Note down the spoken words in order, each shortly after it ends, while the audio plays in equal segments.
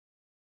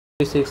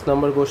6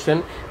 number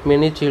question.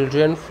 Many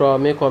children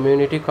from a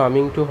community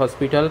coming to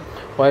hospital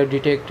were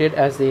detected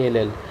as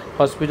ALL.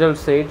 Hospital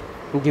said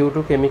due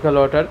to chemical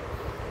water.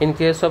 In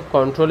case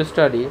control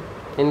study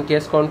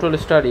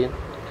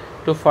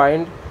to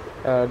find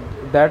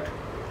that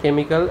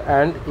chemical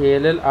and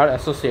ALL are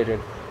associated,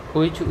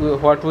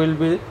 what will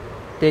be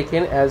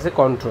taken as a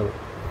control?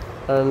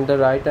 And the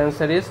right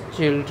answer is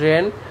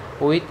children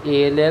with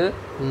ALL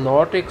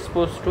not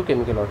exposed to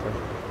chemical water.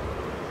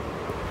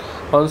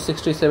 On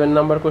 67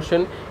 number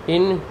question,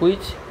 in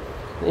which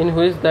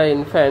the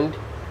infant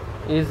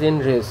is in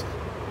risk,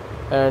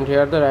 and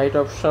here the right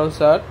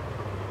options are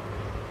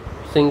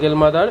single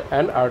mother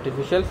and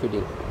artificial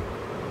feeding.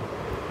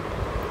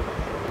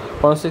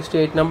 On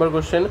 68 number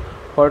question,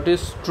 what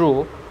is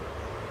true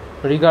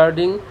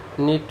regarding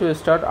need to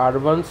start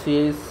urban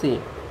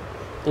CHC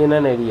in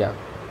an area?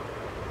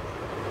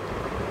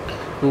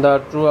 The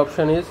true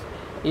option is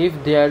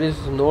if there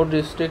is no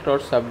district or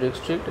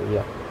sub-district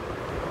area.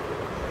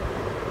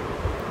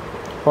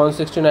 On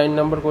 69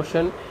 number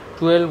question,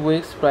 12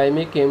 weeks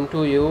Primary came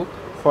to you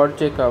for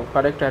checkup.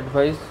 Correct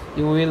advice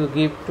you will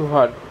give to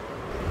her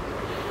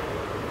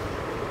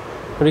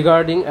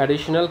regarding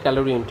additional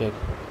calorie intake,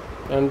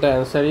 and the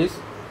answer is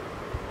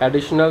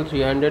additional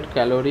 300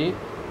 calorie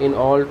in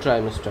all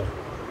trimester.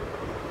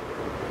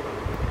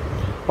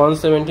 On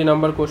 70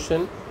 number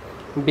question,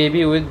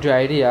 baby with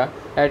diarrhea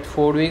at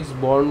 4 weeks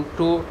born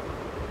from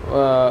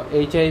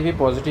HIV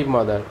positive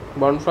mother,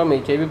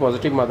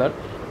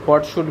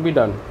 what should be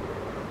done?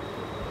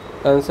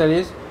 Answer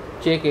is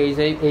check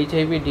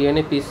HIV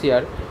DNA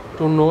PCR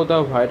to know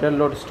the viral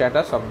load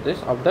status of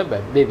the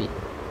baby.